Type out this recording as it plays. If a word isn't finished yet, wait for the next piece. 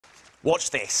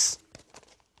Watch this.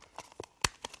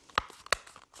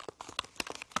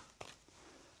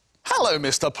 Hello,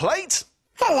 Mr. Plate.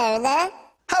 Hello there.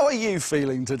 How are you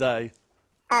feeling today?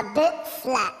 A bit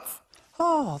flat.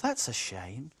 Oh, that's a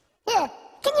shame. Here,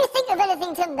 can you think of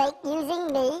anything to make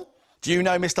using me? Do you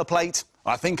know, Mr. Plate?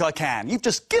 I think I can. You've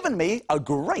just given me a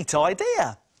great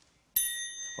idea.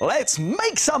 Let's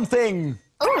make something!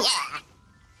 Oh, yeah.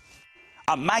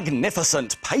 A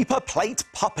magnificent paper plate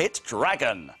puppet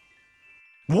dragon.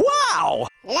 Wow!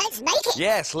 Let's make it.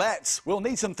 Yes, let's. We'll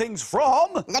need some things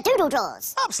from... The Doodle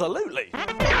Drawers. Absolutely.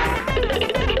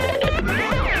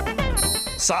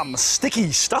 Some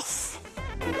sticky stuff.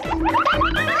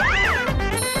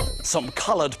 Some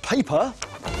coloured paper.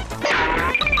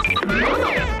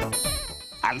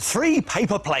 And 3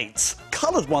 paper plates.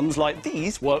 Coloured ones like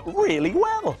these work really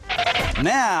well.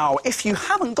 Now, if you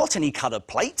haven't got any coloured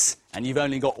plates and you've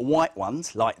only got white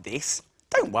ones like this,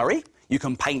 don't worry, you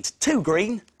can paint 2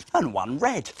 green and 1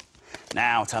 red.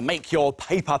 Now, to make your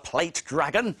paper plate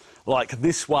dragon, like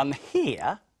this one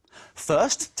here,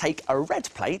 first take a red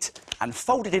plate and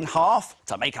fold it in half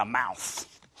to make a mouth.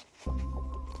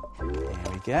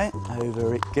 There we go,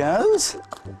 over it goes.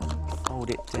 Fold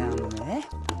it down there.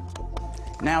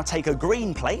 Now take a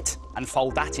green plate and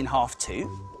fold that in half too.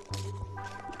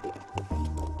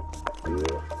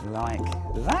 Like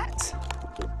that.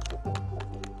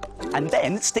 And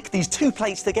then stick these 2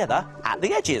 plates together at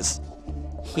the edges.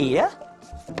 Here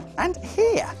and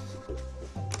here.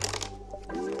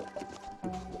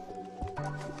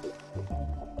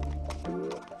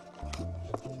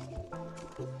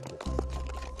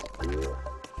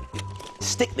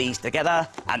 Stick these together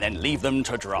and then leave them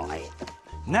to dry.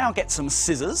 Now get some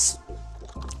scissors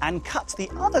and cut the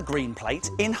other green plate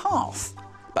in half.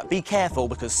 But be careful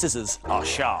because scissors are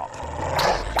sharp.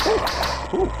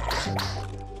 Ooh. Ooh.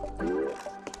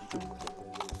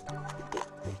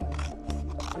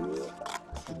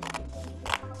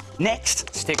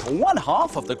 Next, stick 1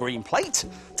 half of the green plate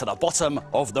to the bottom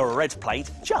of the red plate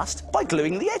just by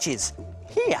gluing the edges.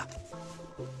 Here.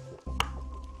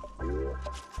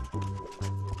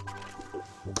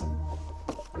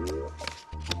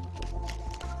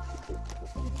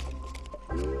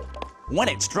 When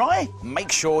it's dry,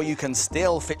 make sure you can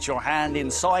still fit your hand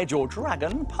inside your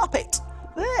dragon puppet.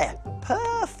 There,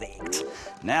 perfect.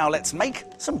 Now let's make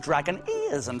some dragon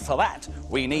ears, and for that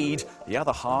we need the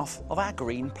other half of our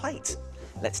green plate.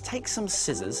 Let's take some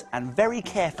scissors and very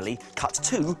carefully cut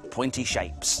 2 pointy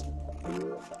shapes.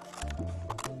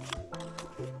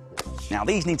 Now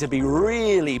these need to be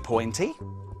really pointy,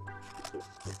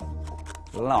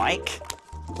 like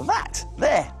that.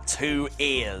 There, 2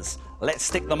 ears. Let's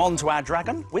stick them onto our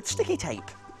dragon with sticky tape.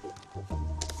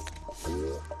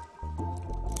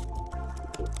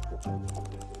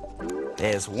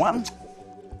 There's 1.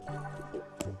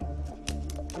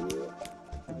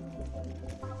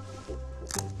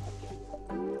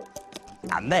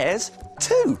 And there's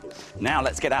 2. Now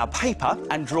let's get our paper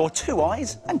and draw 2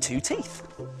 eyes and 2 teeth.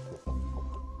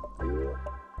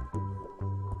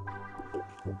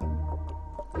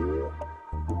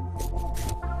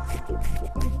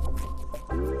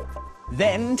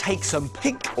 Then take some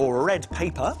pink or red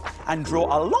paper and draw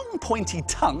a long pointy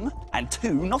tongue and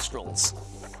 2 nostrils.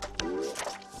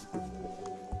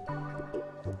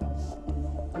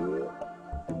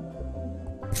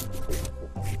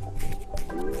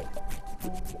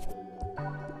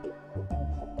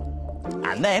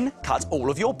 And then cut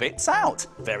all of your bits out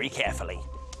very carefully.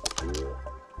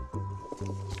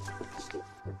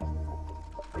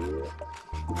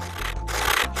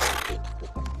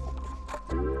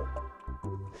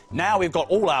 Now we've got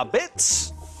all our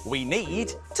bits, we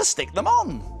need to stick them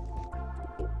on.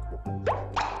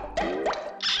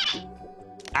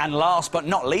 And last but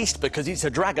not least, because he's a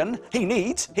dragon, he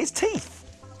needs his teeth.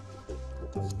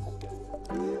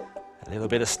 A little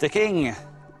bit of sticking.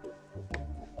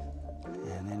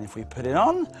 And then if we put it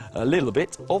on, a little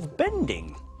bit of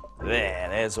bending.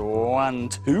 There's 1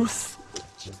 tooth.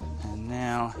 And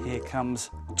now here comes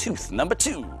tooth number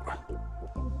 2.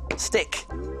 Stick.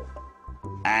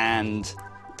 And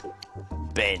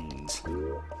bend.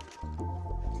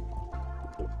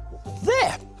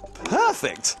 There,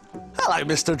 perfect. Hello,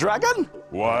 Mr. Dragon.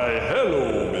 Why,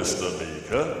 hello, Mr.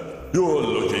 Beaker. You're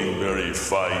looking very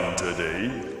fine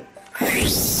today.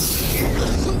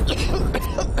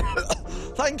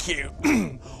 Thank you.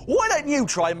 Why don't you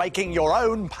try making your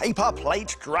own paper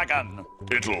plate dragon?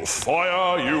 It'll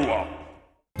fire you up.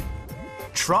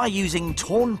 Try using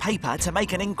torn paper to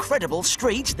make an incredible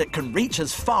street that can reach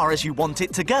as far as you want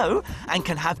it to go and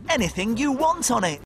can have anything you want on it.